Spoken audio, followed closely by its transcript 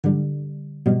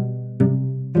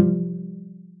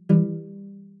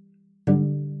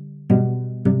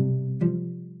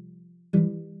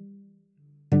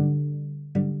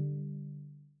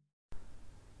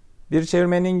Bir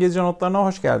Çevirmenin İngilizce Notlarına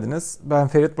hoş geldiniz. Ben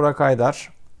Ferit Burak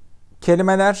Aydar.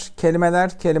 Kelimeler,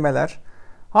 kelimeler, kelimeler.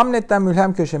 Hamlet'ten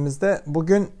Mülhem köşemizde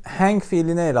bugün hang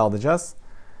fiilini ele alacağız.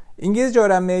 İngilizce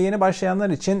öğrenmeye yeni başlayanlar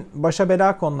için başa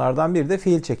bela konulardan biri de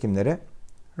fiil çekimleri.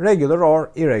 Regular or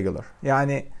irregular.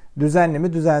 Yani düzenli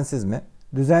mi, düzensiz mi?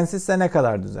 Düzensizse ne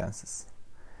kadar düzensiz?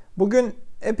 Bugün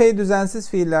epey düzensiz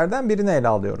fiillerden birini ele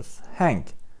alıyoruz. Hang.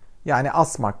 Yani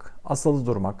asmak, asılı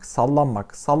durmak,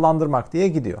 sallanmak, sallandırmak diye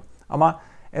gidiyor. Ama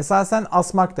esasen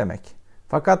asmak demek.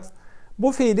 Fakat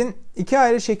bu fiilin iki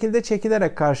ayrı şekilde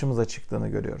çekilerek karşımıza çıktığını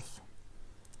görüyoruz.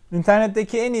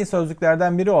 İnternetteki en iyi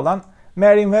sözlüklerden biri olan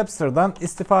Merriam-Webster'dan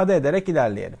istifade ederek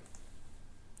ilerleyelim.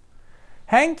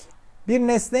 Hang, bir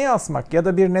nesneyi asmak ya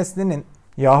da bir nesnenin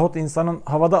yahut insanın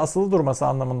havada asılı durması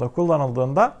anlamında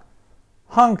kullanıldığında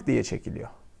hang diye çekiliyor.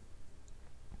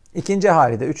 İkinci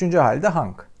hali de, üçüncü hali de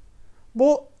hang.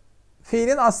 Bu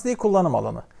fiilin asli kullanım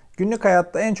alanı. Günlük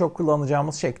hayatta en çok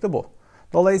kullanacağımız şekli bu.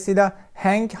 Dolayısıyla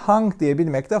hang diye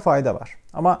bilmekte fayda var.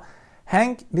 Ama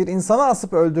hang bir insanı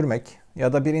asıp öldürmek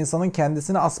ya da bir insanın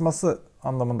kendisini asması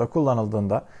anlamında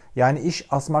kullanıldığında, yani iş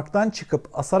asmaktan çıkıp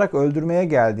asarak öldürmeye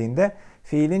geldiğinde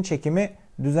fiilin çekimi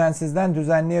düzensizden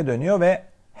düzenliye dönüyor ve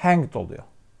hanged oluyor.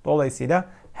 Dolayısıyla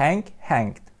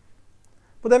hanged.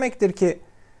 Bu demektir ki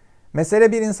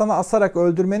mesele bir insanı asarak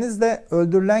öldürmenizle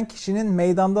öldürülen kişinin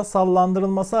meydanda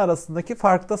sallandırılması arasındaki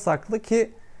farkta saklı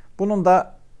ki bunun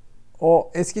da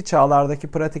o eski çağlardaki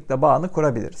pratikle bağını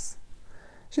kurabiliriz.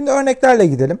 Şimdi örneklerle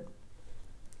gidelim.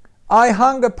 I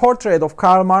hung a portrait of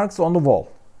Karl Marx on the wall.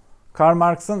 Karl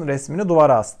Marx'ın resmini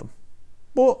duvara astım.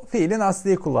 Bu fiilin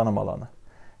asli kullanım alanı.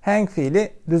 Hang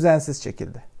fiili düzensiz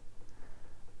çekildi.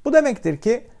 Bu demektir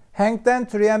ki hang'den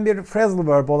türeyen bir phrasal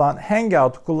verb olan hang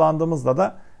out'u kullandığımızda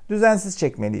da düzensiz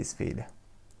çekmeliyiz fiili.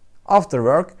 After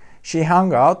work, she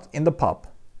hung out in the pub.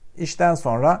 İşten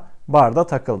sonra barda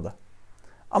takıldı.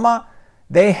 Ama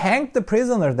they hanged the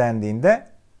prisoner dendiğinde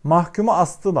mahkumu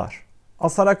astılar.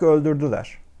 Asarak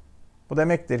öldürdüler. Bu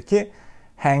demektir ki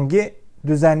hang'i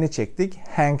düzenli çektik,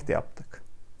 hanged yaptık.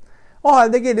 O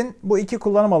halde gelin bu iki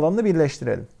kullanım alanını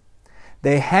birleştirelim.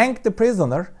 They hanged the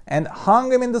prisoner and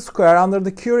hung him in the square under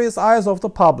the curious eyes of the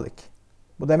public.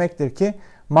 Bu demektir ki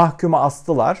mahkumu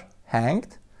astılar,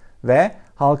 hanged, ve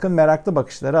halkın meraklı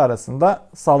bakışları arasında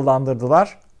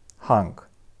sallandırdılar, hung.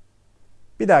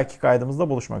 Bir dahaki kaydımızda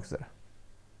buluşmak üzere.